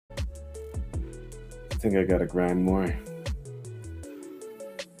think I gotta grind more.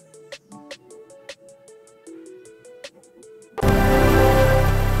 I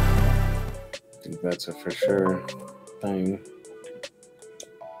think that's a for sure thing.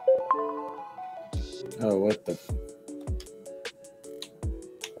 Oh, what the?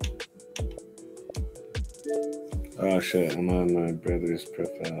 Oh shit, I'm on my brother's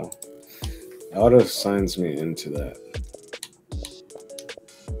profile. Auto signs me into that.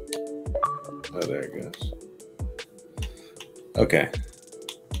 Oh, there it goes. Okay.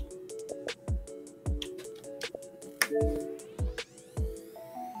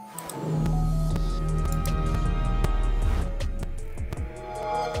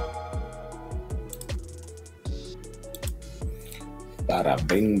 Bada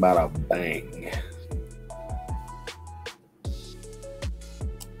bing, bada bang.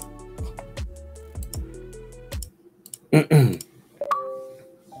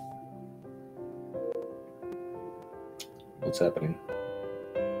 What's happening?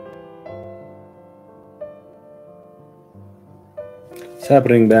 What's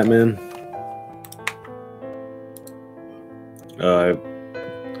happening, Batman? Oh, I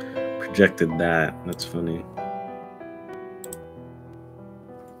projected that. That's funny.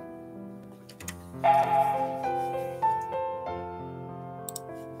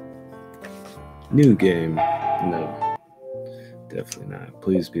 New game. No. Definitely not.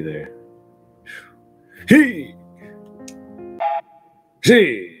 Please be there. Hey!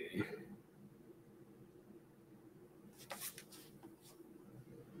 Hey!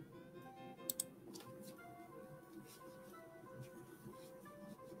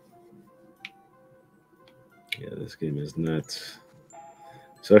 Yeah, this game is nuts.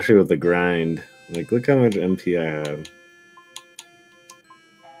 Especially with the grind. Like, look how much MP I have.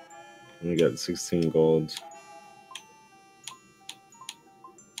 I got 16 golds.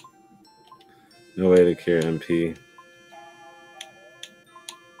 No way to cure MP.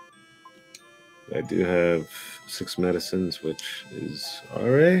 I do have 6 medicines, which is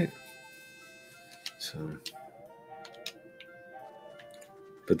alright. So,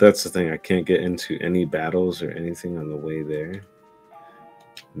 but that's the thing. I can't get into any battles or anything on the way there.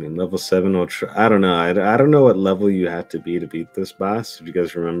 I mean, level 7 will try. I don't know. I don't know what level you have to beat this boss. If you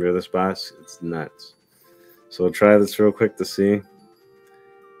guys remember this boss, it's nuts. So I'll try this real quick to see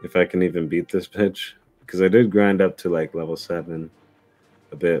if I can even beat this bitch. Because I did grind up to like level 7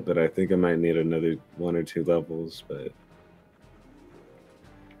 a bit, but I think I might need another 1 or 2 levels. But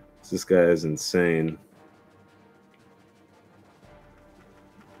this guy is insane.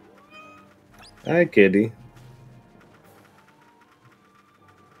 Hi, kitty.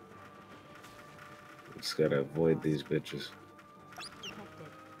 Just gotta avoid these bitches.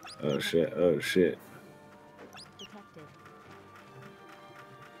 Oh shit, oh shit.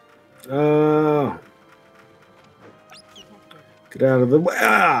 Oh! Get out of the way!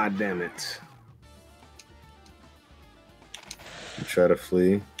 Ah, damn it. I try to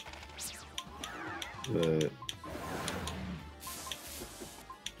flee. But...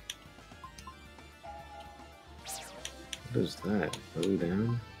 what is that? Bow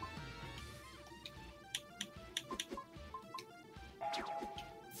down?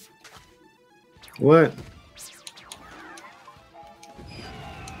 What?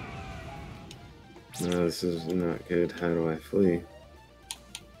 No, this is not good. How do I flee?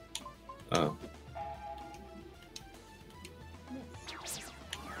 Oh.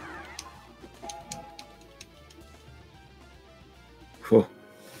 Cool.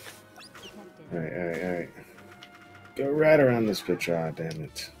 Alright, alright, alright. Go right around this bitch. Ah, damn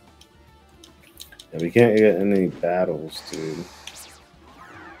it. Yeah, we can't get any battles, dude.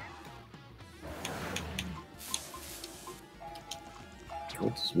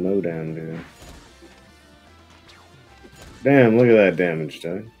 What's Modown doing? Damn, look at that damage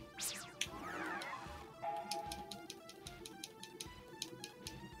done.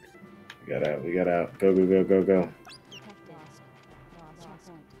 We got out, we got out. Go, go, go, go, go.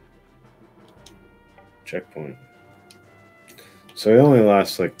 Checkpoint. So we only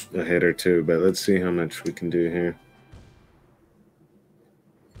lost like a hit or two, but let's see how much we can do here.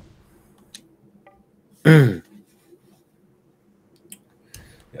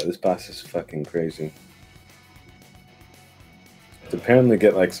 Yeah, this boss is fucking crazy. To apparently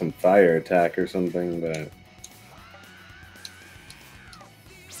get like some fire attack or something, but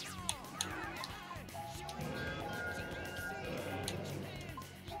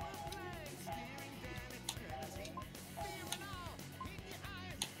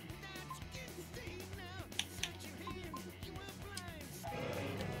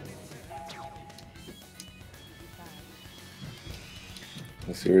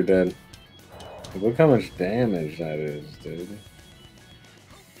I see we're dead. Look how much damage that is, dude.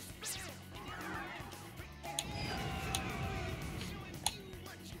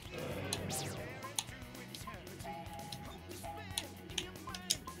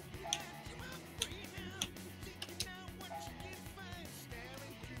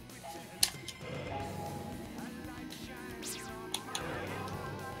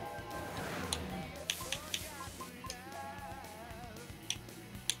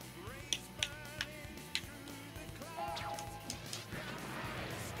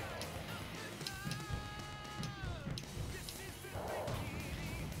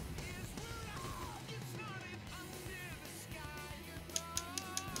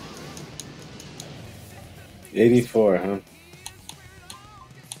 $84, huh?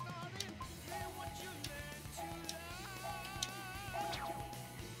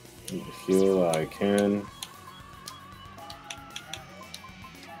 Heal while I can.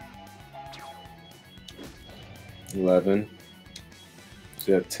 $11.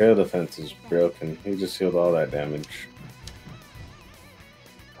 See, that tail defense is broken. He just healed all that damage.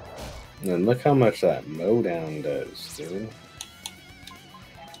 And look how much that mow down does, dude.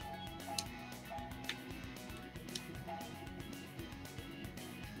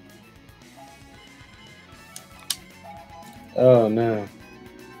 Oh no.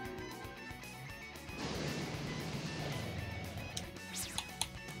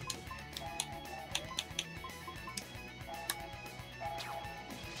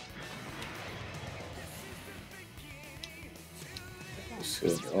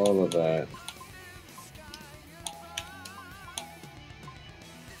 Just all of that.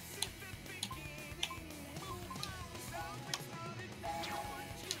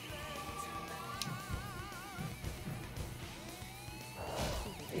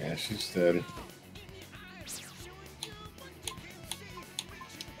 Yeah, she's dead.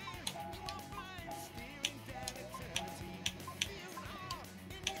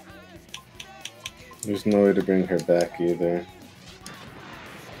 There's no way to bring her back either.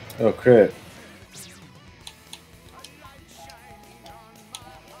 Oh, crit.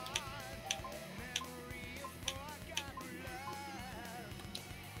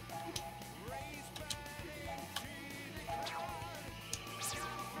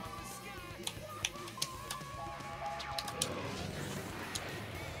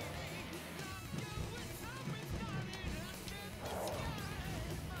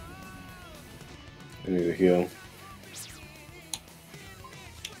 I need to heal.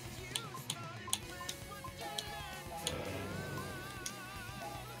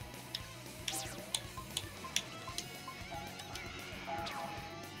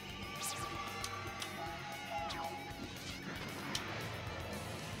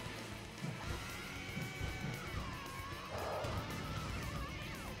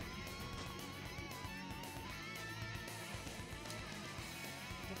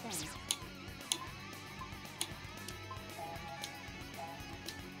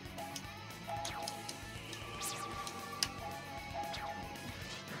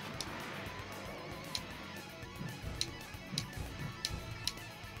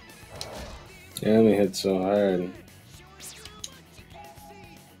 Damn, he hit so hard.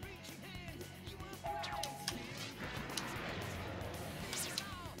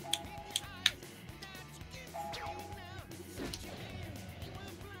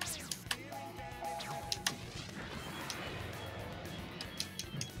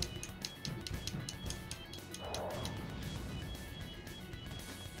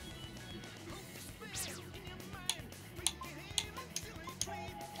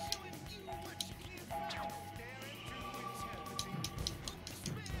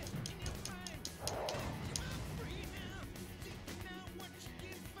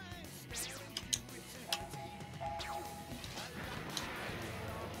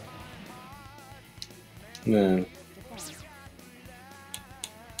 Man.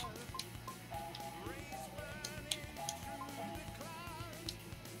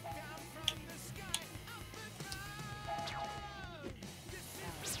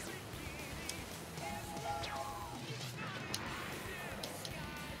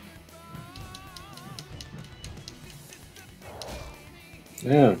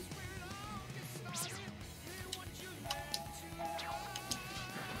 Yeah.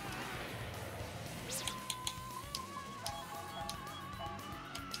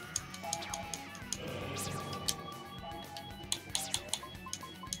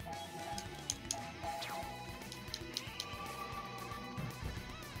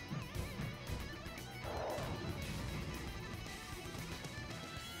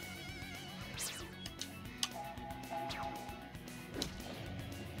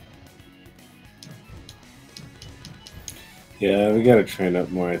 Yeah, we gotta train up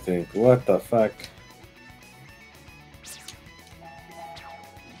more, I think. What the fuck?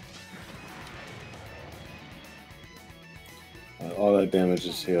 All that damage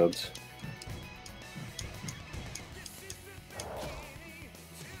is healed.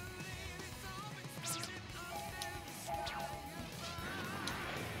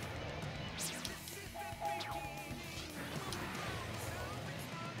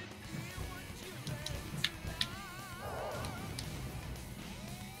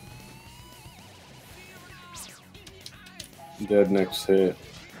 Dead next hit.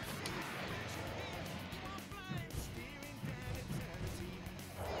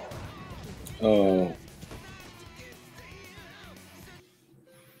 Oh.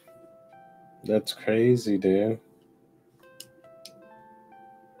 That's crazy, dude.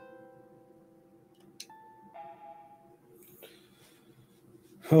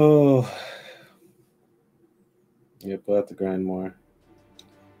 Oh. Yep, we'll have to grind more.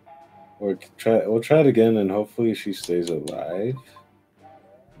 Or we'll try it again and hopefully she stays alive.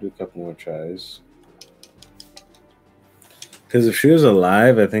 Do a couple more tries. Because if she was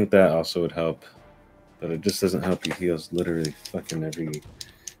alive, I think that also would help. But it just doesn't help. He heals literally fucking every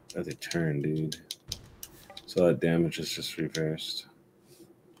other turn, dude. So that damage is just reversed.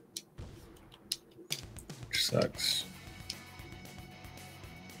 Which sucks.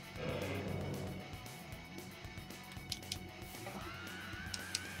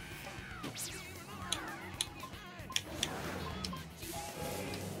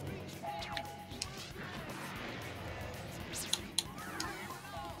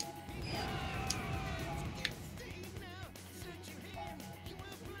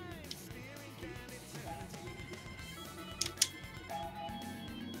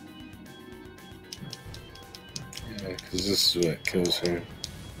 Because this is what kills her.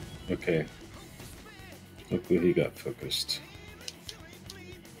 Okay. Luckily he got focused.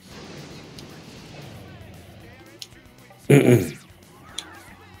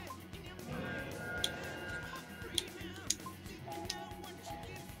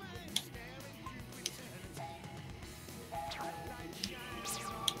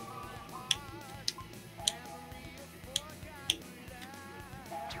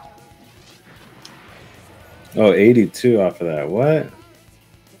 Oh, 82 off of that. What?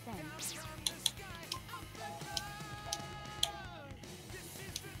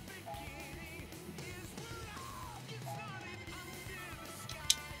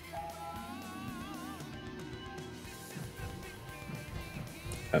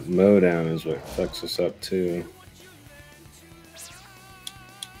 That mowdown is what fucks us up too.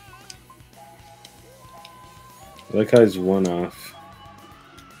 I like how he's one off.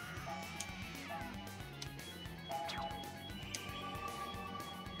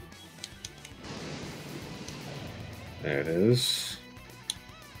 There it is.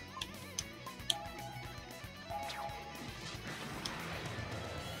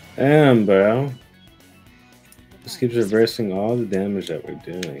 Damn, bro. This keeps reversing all the damage that we're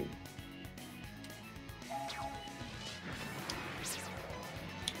doing.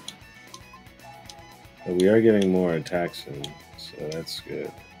 But we are getting more attacks in, so that's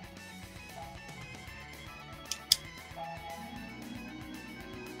good.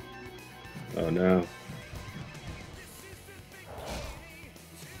 Oh no.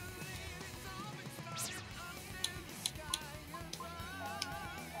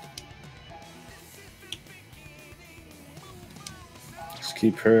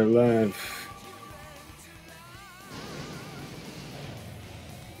 Keep her alive.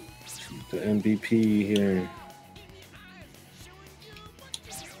 The MVP here.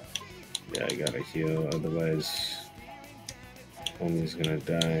 Yeah, I gotta heal, otherwise homie's gonna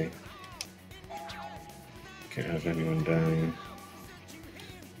die. Can't have anyone dying.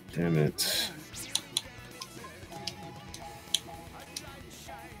 Damn it.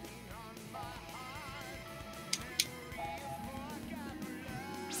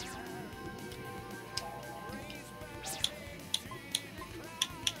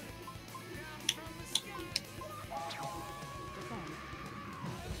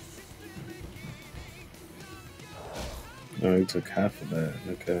 Oh, he took half of that.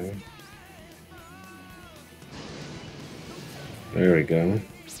 Okay. There we go.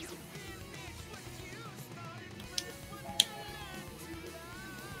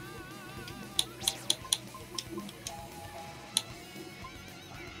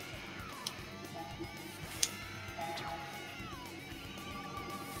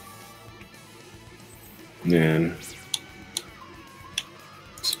 Man.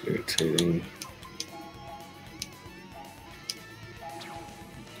 It's irritating.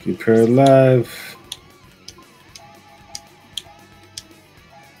 Keep her alive.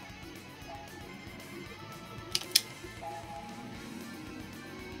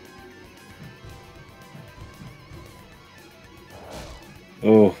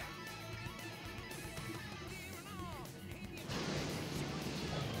 Oh.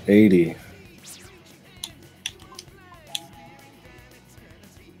 $80.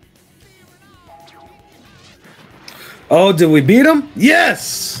 Oh, did we beat him?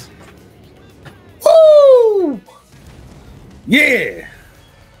 Yes! Woo! Yeah!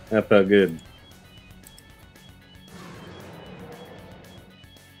 That felt good.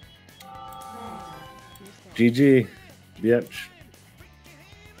 GG. Bitch.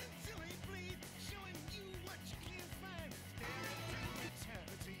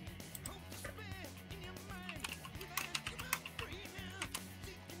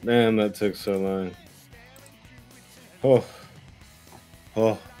 Man, that took so long. Oh.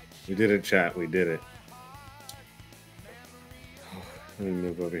 Oh. We did it, chat. We did it. Oh, let me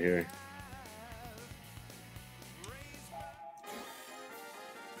move over here.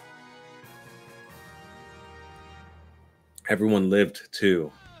 Everyone lived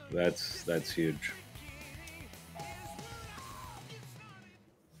too. That's huge.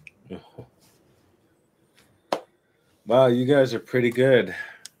 Oh. Wow, you guys are pretty good.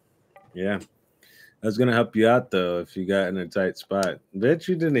 Yeah. I was gonna help you out though if you got in a tight spot. Bet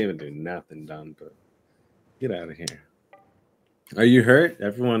you didn't even do nothing, Don, but get out of here. Are you hurt?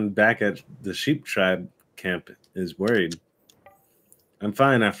 Everyone back at the sheep tribe camp is worried. I'm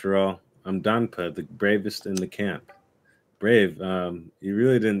fine after all. I'm Donpa, the bravest in the camp. Brave. You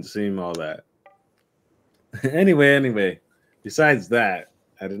really didn't seem all that. Anyway. Besides that,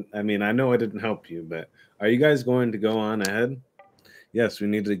 I mean, I know I didn't help you, but are you guys going to go on ahead? Yes, we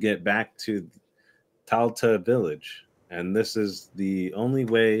need to get back to Talta village, and this is the only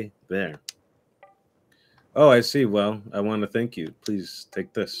way there. Oh, I see. Well, I want to thank you. Please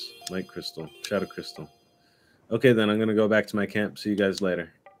take this light crystal, shadow crystal. Okay, then I'm going to go back to my camp. See you guys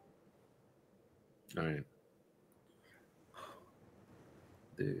later. All right.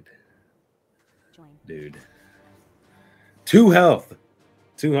 Dude. 2 health.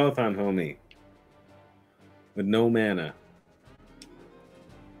 2 health on homie. With no mana.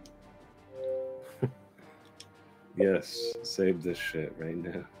 Yes, save this shit right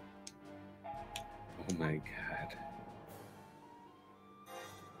now. Oh my god.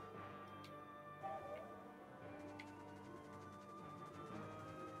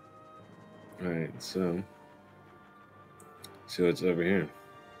 Alright, so see what's over here.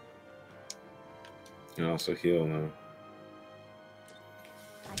 And also heal now.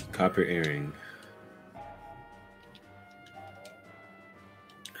 Copper earring.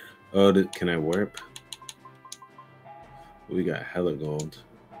 Oh, can I warp? We got hella gold.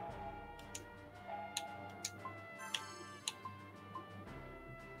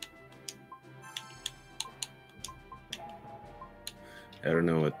 I don't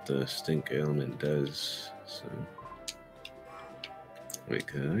know what the stink element does, so wait,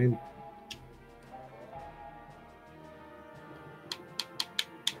 can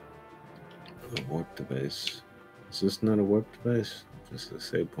a warp device? Is this not a warp device? Just a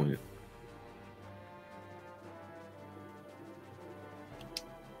save point.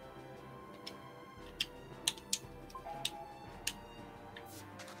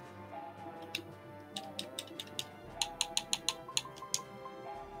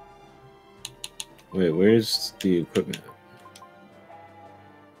 Wait, where's the equipment?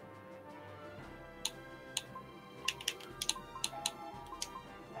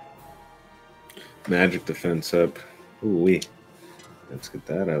 Magic defense up. Ooh, let's get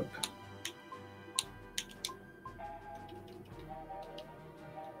that up.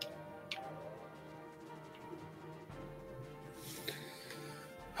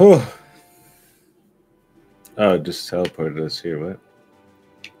 Oh, oh, it just teleported us here. What?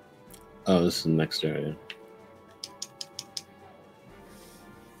 Oh, this is the next area.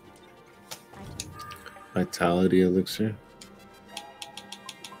 Vitality elixir.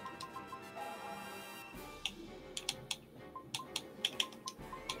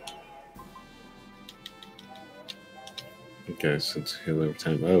 Okay, so it's heal over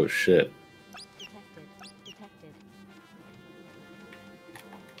time. Oh shit.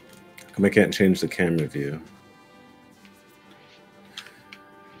 Come, I can't change the camera view.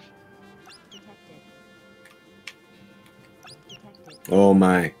 Oh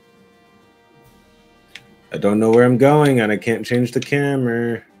my. I don't know where I'm going and I can't change the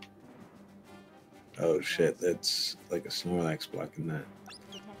camera. Oh shit, that's like a Snorlax blocking that.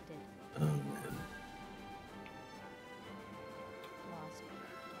 Oh man.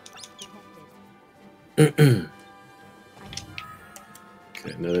 Okay,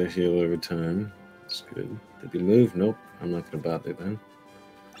 another heal over time. That's good. Did he move? Nope. I'm not gonna bother then.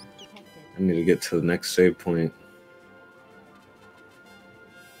 I need to get to the next save point.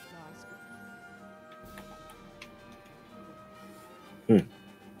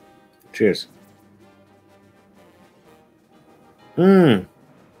 Cheers. Oh,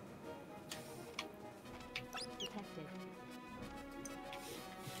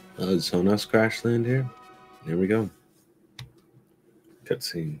 did someone else crash land here? There we go.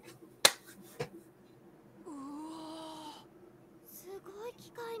 Cutscene.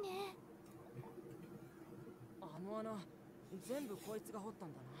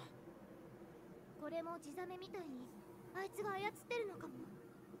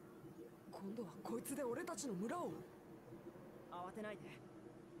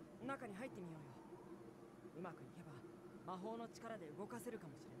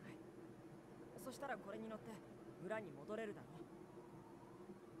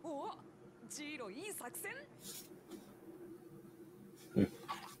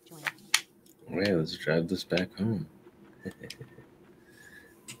 Alright, let's drive this back home.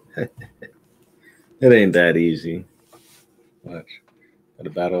 It ain't that easy. Watch. Gotta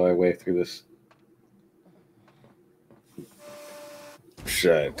battle our way through this.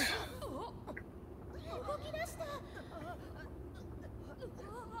 Shit.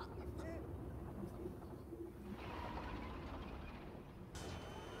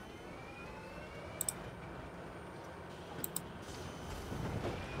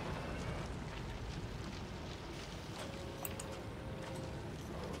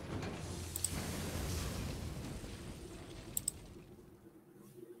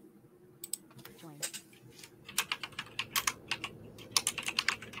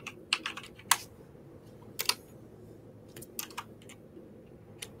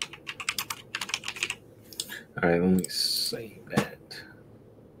 Alright, let me save that.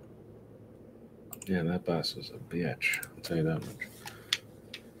 Yeah, that boss was a bitch. I'll tell you that much.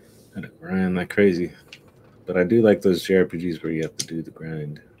 Had to grind like crazy. But I do like those JRPGs where you have to do the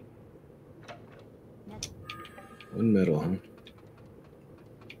grind. One metal, huh?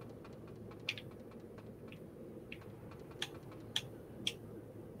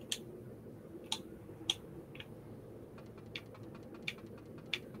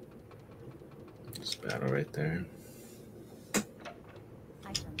 This battle right there.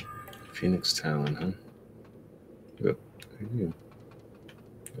 Phoenix Talon, huh? Yep, there you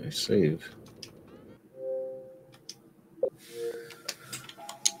go. Nice save.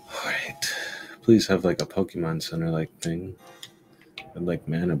 Alright. Please have like a Pokemon Center like thing. I'd like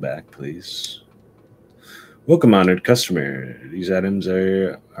mana back, please. Welcome, honored customer. These items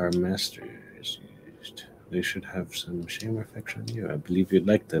are our masters used. They should have some shame or affection on you. I believe you'd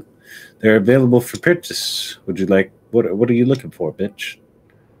like them. They're available for purchase. Would you like what are you looking for, bitch?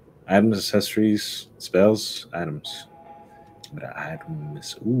 Items, accessories, spells, items. But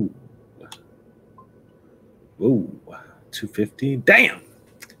items. Ooh. Ooh. 250. Damn.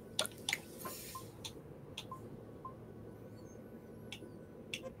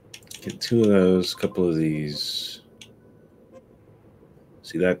 Get 2 of those, a couple of these.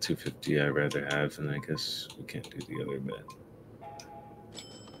 See, that 250 I'd rather have, and I guess we can't do the other bit.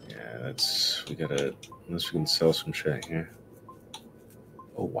 Yeah, that's, we gotta, unless we can sell some shit here.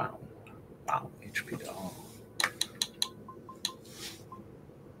 Oh, wow. Wow, HP to all.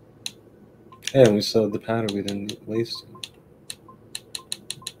 Yeah, we sold the powder, we didn't waste it.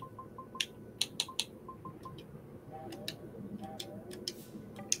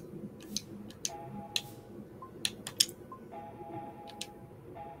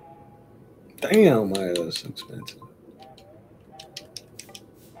 Damn, why are those so expensive?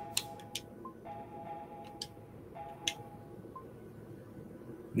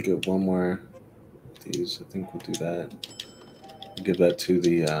 Get one more of these. I think we'll do that. Give that to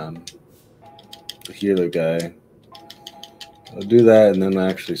the healer guy. I'll do that, and then I'll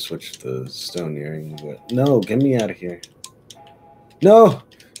actually switch the stone earring. But no, get me out of here. No!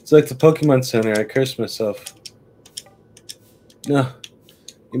 It's like the Pokemon Center. I cursed myself. No.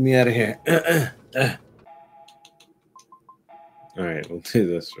 Get me out of here. Alright, we'll do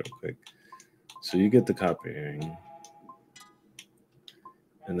this real quick. So you get the copper earring.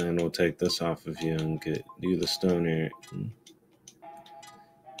 And then we'll take this off of you and get you the stone earring.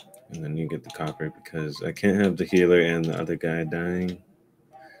 And then you get the copper because I can't have the healer and the other guy dying.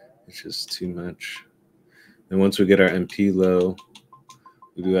 It's just too much. And once we get our MP low,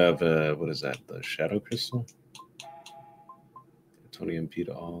 we do have, what is that, the Shadow Crystal? 20 MP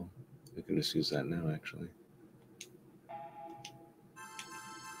to all. We can just use that now, actually.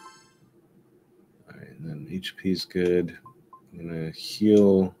 All right, and then HP's good. I'm going to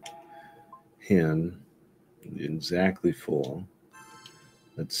heal him exactly full.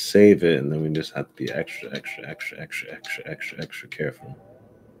 Let's save it, and then we just have to be extra careful.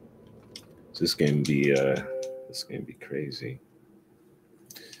 So this game be crazy.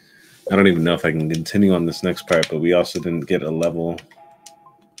 I don't even know if I can continue on this next part, but we also didn't get a level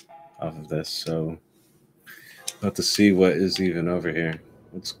off of this, so I'll have to see what is even over here.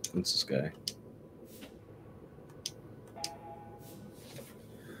 What's this guy?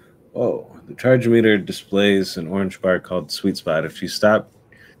 Oh, the charge meter displays an orange bar called sweet spot. If you stop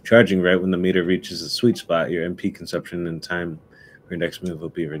charging right when the meter reaches the sweet spot, your MP consumption and time for your next move will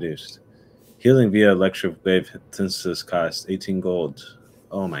be reduced. Healing via electric wave synthesis costs 18 gold.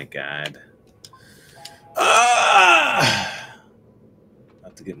 Oh my god. Ah! I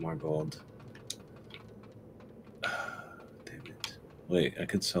have to get more gold. Damn it. Wait, I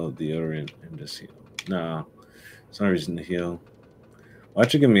could sell deodorant and just heal. No, it's not a reason to heal.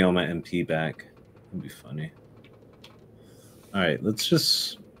 Watch it give me all my MP back. That'd be funny. Alright, let's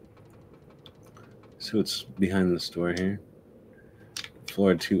just see what's behind this door here.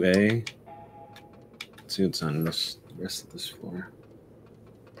 Floor 2A. Let's see what's on the rest of this floor.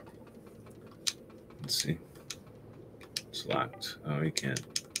 Let's see. It's locked. Oh, you can't.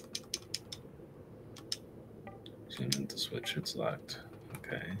 So I meant to switch. It's locked.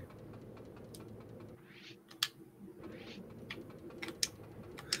 Okay.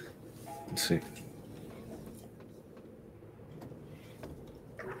 Let's see.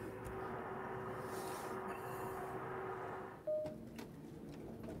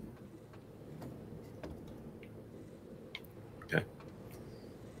 Okay.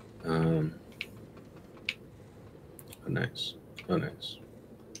 Oh, nice. Oh, nice.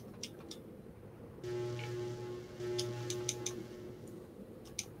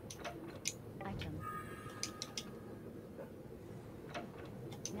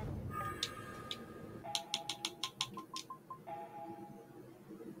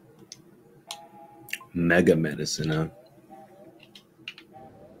 Mega medicine, huh?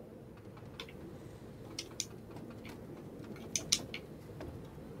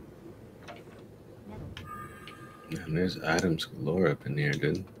 Man, there's items galore up in here,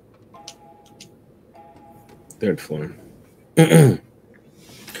 dude. Third floor. Yeah,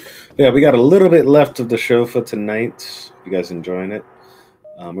 we got a little bit left of the show for tonight. If you guys enjoying it,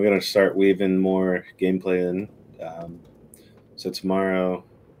 we're gonna start weaving more gameplay in. So tomorrow,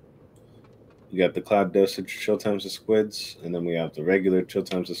 we got the Cloud Dosage Chill Times of SQUiDs, and then we have the regular Chill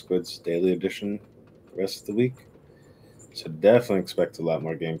Times of SQUiDs daily edition the rest of the week. So definitely expect a lot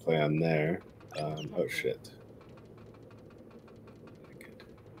more gameplay on there. Oh shit.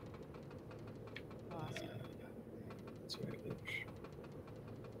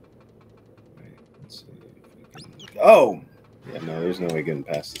 Oh! Yeah, no, there's no way getting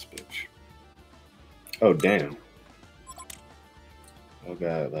past this bitch. Oh, damn. Oh,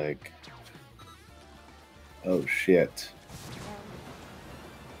 God, like... Oh, shit.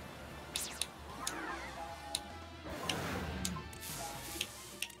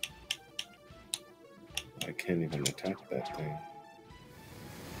 I can't even attack that thing.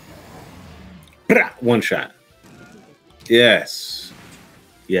 One shot. Yes.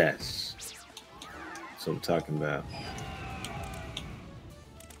 Yes. That's what I'm talking about.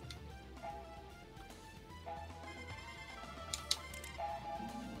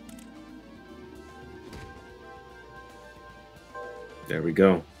 There we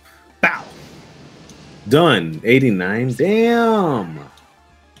go. Bow. Done. 89. Damn.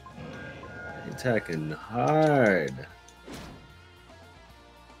 Attacking hard.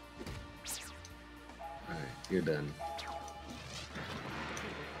 All right, you're done.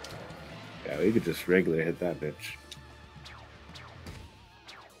 Yeah, we could just regular hit that bitch.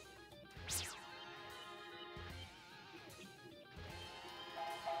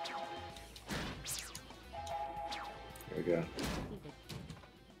 There we go.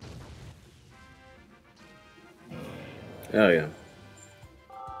 Oh yeah.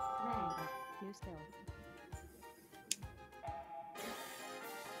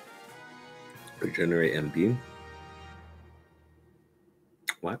 Regenerate MP.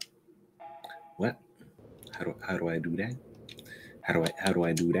 What? What? How do I do that? How do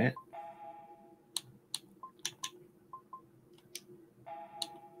I do that?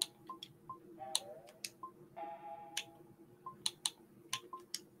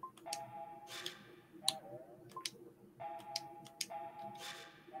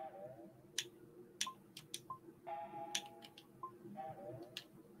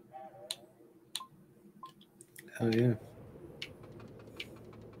 Oh yeah.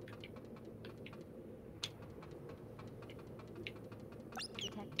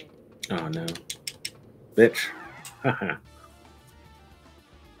 Oh no. Bitch. Haha.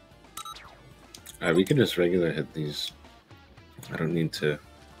 Alright, we can just regular hit these. I don't need to.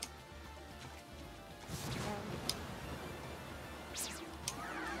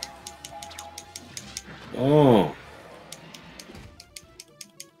 Oh.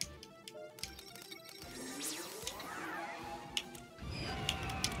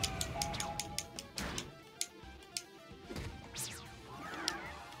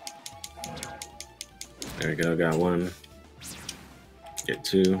 There we go, got one. Get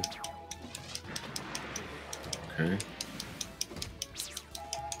two. Okay.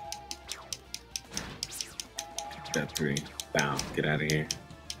 Got three. Bow, get out of here.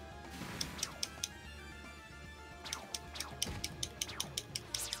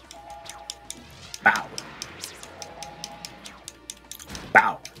 Bow.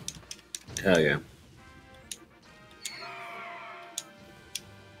 Bow. Hell yeah.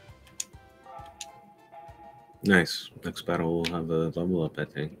 Nice. Next battle will have a level up, I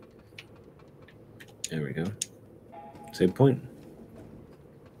think. There we go. Same point.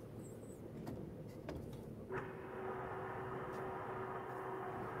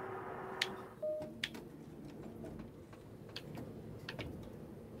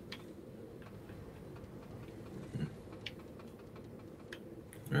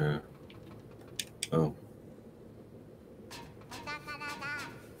 Oh.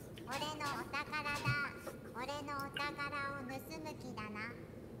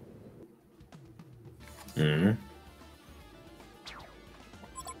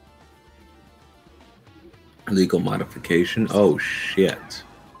 Legal modification. Oh shit.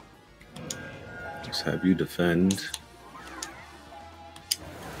 Let's have you defend.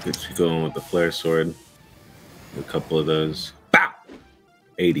 Get you going with the flare sword. A couple of those. Bow!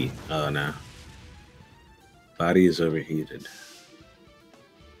 80. Oh no. Body is overheated.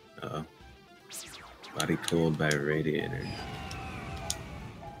 Uh-oh. Body cooled by radiator.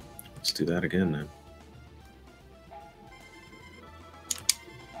 Let's do that again then.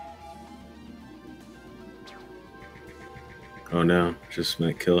 Oh no, just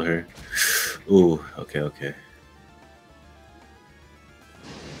might kill her. Ooh, okay, okay.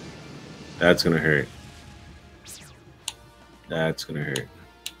 That's gonna hurt. That's gonna hurt.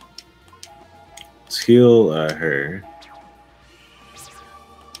 Let's heal her.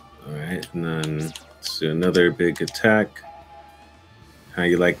 Alright, and then let's do another big attack. How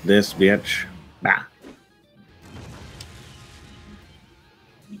you like this, bitch? Bah!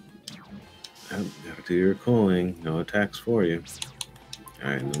 Oh, gotta do your cooling. No attacks for you.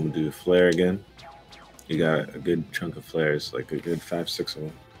 Alright, and then we'll do a flare again. You got a good chunk of flares, like a good 5, 6 of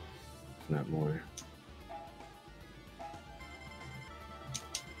them. If not more.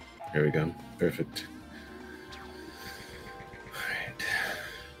 There we go. Perfect. Alright.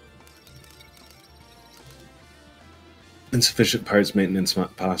 Insufficient parts maintenance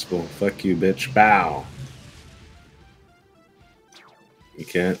not possible. Fuck you, bitch. Bow! You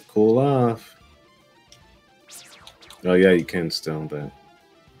can't cool off. Oh yeah, you can still, but...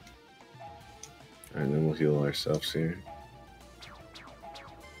 Alright, then we'll heal ourselves here.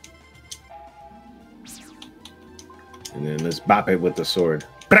 And then let's bop it with the sword.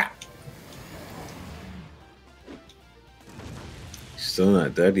 Still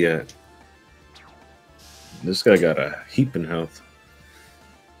not dead yet. This guy got a heap in health.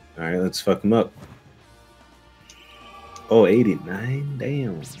 Alright, let's fuck him up. Oh, 89?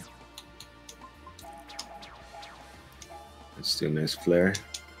 Damn. Let's do a nice flare.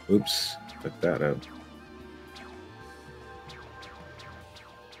 Oops, fucked that up.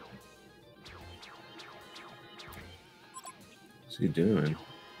 What's he doing?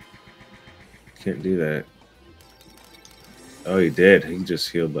 Can't do that. Oh, he did. He just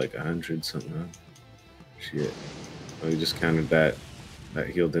healed like 100 something. Huh? Shit. Oh, he just counted that. That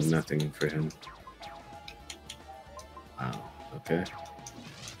heal did nothing for him. Wow. Okay.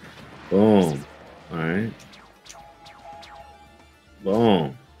 Boom. Alright.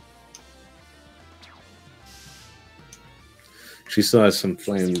 Boom. She still has some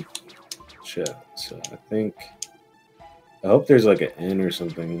flame shit, so I think... I hope there's like an N or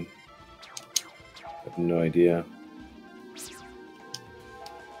something. I have no idea.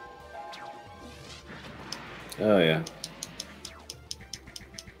 Oh, yeah.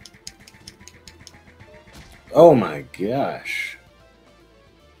 Oh my gosh.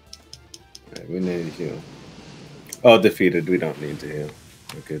 Alright, we need to heal. Oh, defeated. We don't need to heal.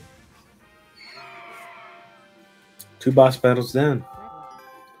 We're good. 2 boss battles down.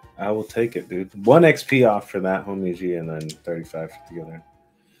 I will take it, dude. 1 XP off for that, homie G, and then 35 for the other.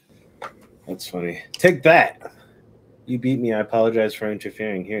 That's funny. Take that! You beat me. I apologize for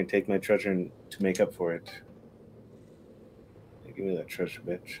interfering. Here, take my treasure to make up for it. Give me that treasure,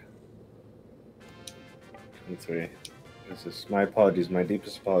 bitch. 23. This is my apologies, my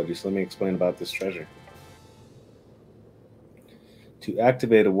deepest apologies. Let me explain about this treasure. To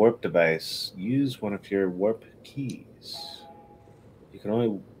activate a warp device, use one of your warp keys.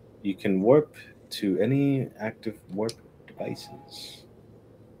 You can warp to any active warp devices.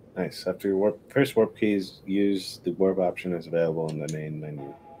 Nice. After your first warp keys, use the warp option as available in the main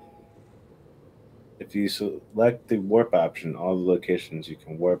menu. If you select the warp option, all the locations you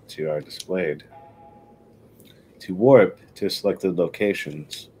can warp to are displayed. To warp to selected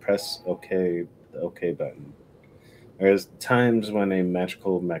locations, press OK, the OK button. There are times when a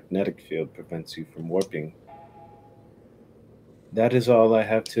magical magnetic field prevents you from warping. That is all I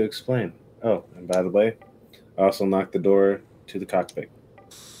have to explain. Oh, and by the way, I also unlocked the door to the cockpit.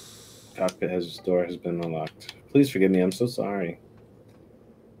 Door has been unlocked. Please forgive me, I'm so sorry.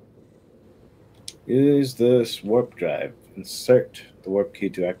 Use this warp drive. Insert the warp key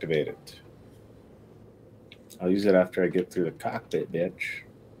to activate it. I'll use it after I get through the cockpit, bitch.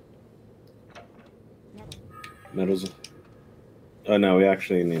 Metals. Oh no, we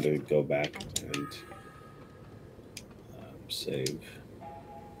actually need to go back and save.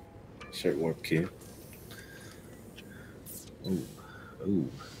 Insert warp key. Ooh. Ooh.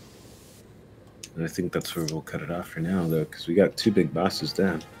 And I think that's where we'll cut it off for now, though, because we got 2 big bosses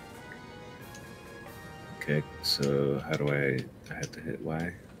down. Okay, so how do I had to hit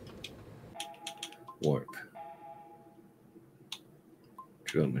Y? Warp.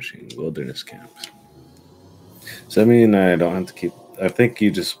 Drill machine. Wilderness camp. So I mean, I don't have to keep... I think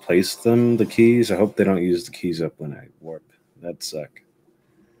you just place them, the keys. I hope they don't use the keys up when I warp. That'd suck.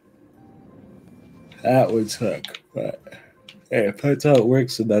 That would suck, but... Hey, if that's how it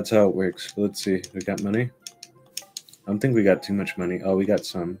works, then that's how it works. But let's see. We got money? I don't think we got too much money. Oh, we got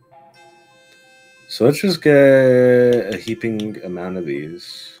some. So let's just get a heaping amount of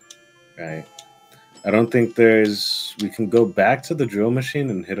these. Right. I don't think there's... We can go back to the drill machine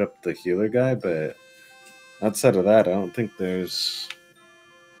and hit up the healer guy, but outside of that, I don't think there's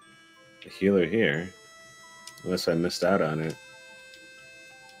a healer here. Unless I missed out on it.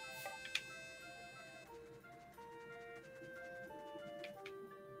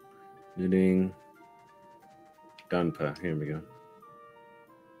 Knitting. Danpa. Here we go.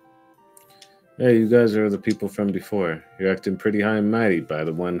 Hey, you guys are the people from before. You're acting pretty high and mighty by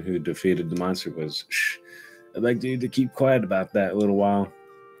the one who defeated the monster was. Shh. I'd like you to keep quiet about that a little while.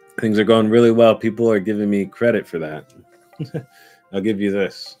 Things are going really well. People are giving me credit for that. I'll give you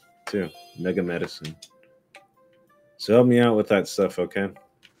this, too. Mega medicine. So help me out with that stuff, okay?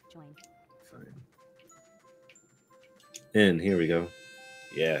 Fine. And here we go.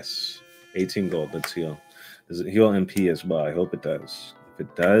 Yes. 18 gold. Let's heal. Does it heal MP as well? I hope it does. If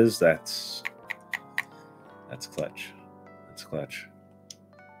it does, that's clutch. That's clutch.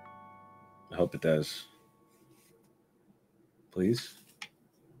 I hope it does. Please.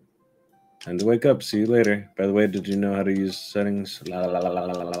 Time to wake up. See you later. By the way, did you know how to use settings? La la la la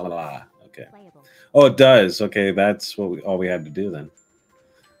la la la la. Okay. Oh, it does. Okay, that's what all we had to do then.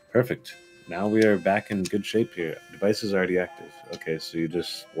 Perfect. Now we are back in good shape here. Device is already active. Okay, so you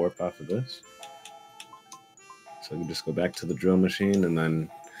just warp off of this. So we can just go back to the drill machine, and then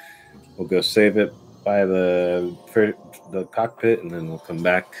we'll go save it by the cockpit, and then we'll come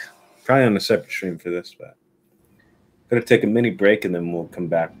back. Probably on a separate stream for this, but I'm gonna take a mini break, and then we'll come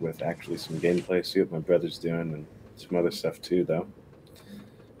back with actually some gameplay, see what my brother's doing, and some other stuff too, though.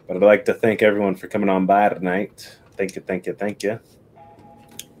 But I'd like to thank everyone for coming on by tonight. Thank you, thank you, thank you.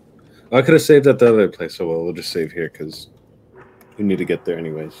 Oh, I could have saved at the other place, so we'll just save here because we need to get there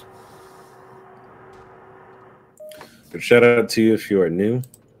anyways. But shout out to you if you are new.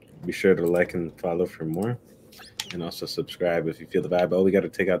 Be sure to like and follow for more. And also subscribe if you feel the vibe. Oh, we got to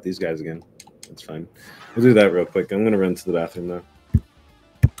take out these guys again. That's fine. We'll do that real quick. I'm going to run to the bathroom, though.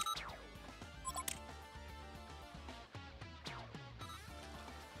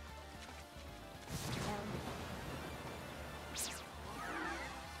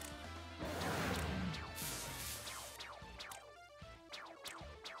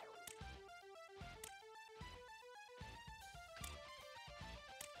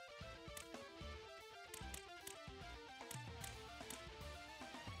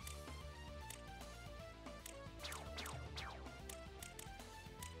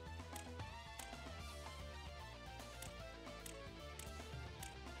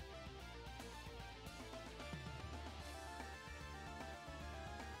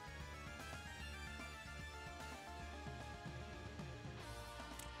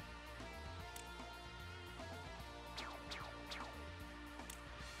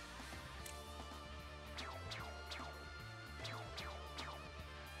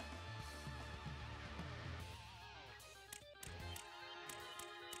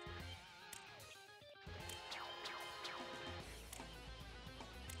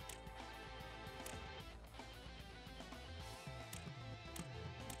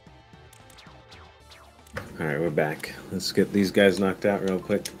 Alright, we're back. Let's get these guys knocked out real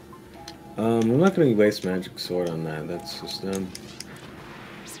quick. I'm not going to waste Magic Sword on that. That's just them.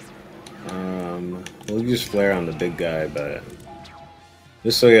 We'll use Flare on the big guy, but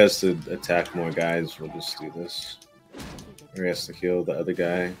just so he has to attack more guys, we'll just do this. Or he has to heal the other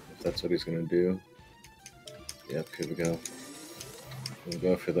guy, if that's what he's going to do. Yep, here we go. We'll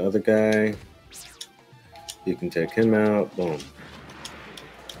go for the other guy. You can take him out. Boom.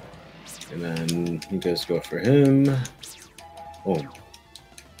 And then you guys go for him. Boom.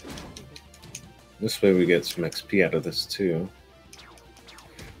 This way we get some XP out of this too.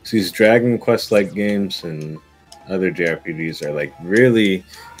 So these Dragon Quest-like games and other JRPGs are like really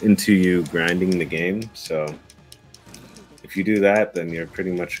into you grinding the game. So if you do that, then you're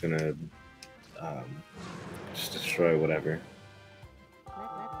pretty much gonna just destroy whatever.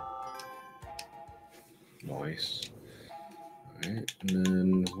 Nice. Alright, and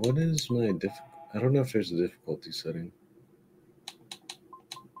then what is my I don't know if there's a difficulty setting.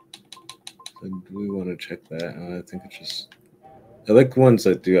 So do we want to check that? I think it's just... I like ones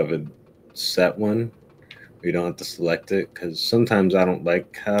that do have a set one where you don't have to select it, because sometimes I don't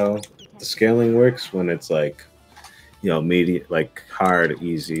like how the scaling works when it's like, you know, medium, like hard,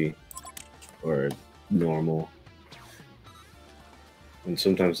 easy, or normal. And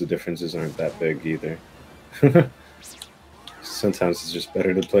sometimes the differences aren't that big either. Sometimes it's just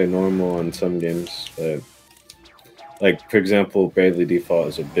better to play normal on some games, but like for example, Bravely Default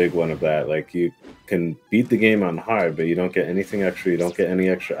is a big one of that. Like you can beat the game on hard, but you don't get anything extra. You don't get any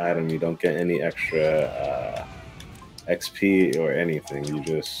extra item. You don't get any extra XP or anything. You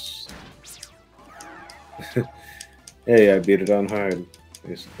just hey, I beat it on hard,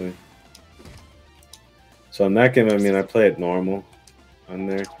 basically. So in that game, I mean, I play it normal on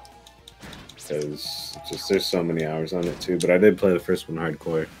there, because just there's so many hours on it too. But I did play the first one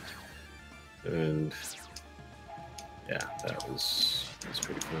hardcore, and yeah, that was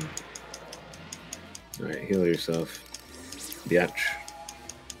pretty fun. All right, heal yourself, biatch.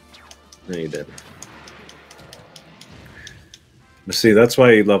 No, you did. But see, that's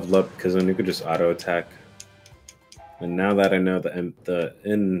why you level up, because then you could just auto attack. And now that I know the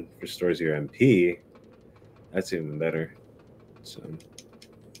N restores your MP, that's even better. So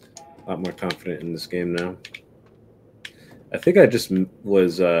a lot more confident in this game now. I think I just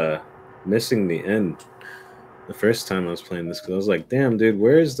was missing the N the first time I was playing this, because I was like, damn, dude,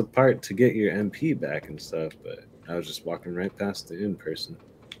 where's the part to get your MP back and stuff? But I was just walking right past the in person.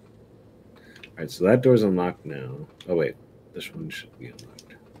 All right, so that door's unlocked now. Oh, wait, this one should be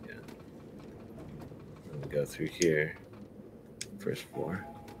unlocked. Yeah. We'll go through here, first floor.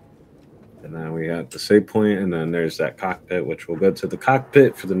 And then we got the save point, and then there's that cockpit, which we'll go to the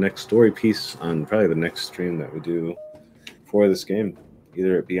cockpit for the next story piece on probably the next stream that we do for this game.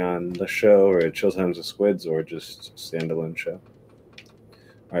 Either it be on the show or a Chill Times of SQUIDZ or just a standalone show.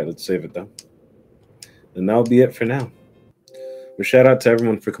 All right, let's save it though. And that'll be it for now. But shout out to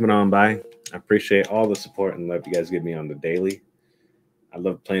everyone for coming on by. I appreciate all the support and love you guys give me on the daily. I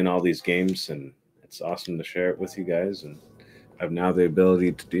love playing all these games, and it's awesome to share it with you guys. And I have now the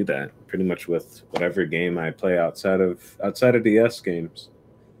ability to do that pretty much with whatever game I play outside of DS games.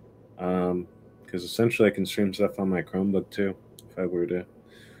 Because essentially I can stream stuff on my Chromebook too, if I were to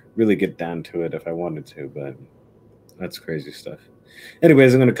really get down to it, if I wanted to, but that's crazy stuff.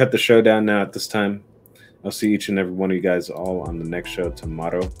 Anyways, I'm going to cut the show down now at this time. I'll see each and every one of you guys all on the next show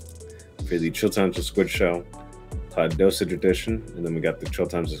tomorrow for the Chill Times of SQUID show, Cloud Dosage edition, and then we got the Chill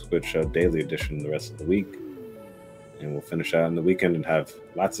Times of SQUID show daily edition the rest of the week. And we'll finish out on the weekend and have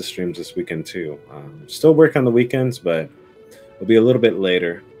lots of streams this weekend too. Still work on the weekends, but it'll be a little bit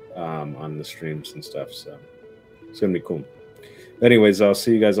later on the streams and stuff, so it's going to be cool. Anyways, I'll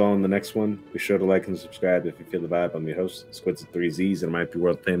see you guys all in the next one. Be sure to like and subscribe if you feel the vibe. I'm your host, SQUIDZ with 3 Z's, and I might be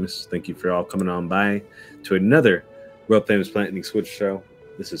world famous. Thank you for all coming on by to another World Famous Planting SQUID show.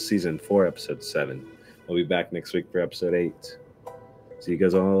 This is season 4, episode 7. We'll be back next week for episode 8. See you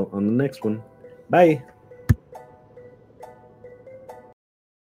guys all on the next one. Bye.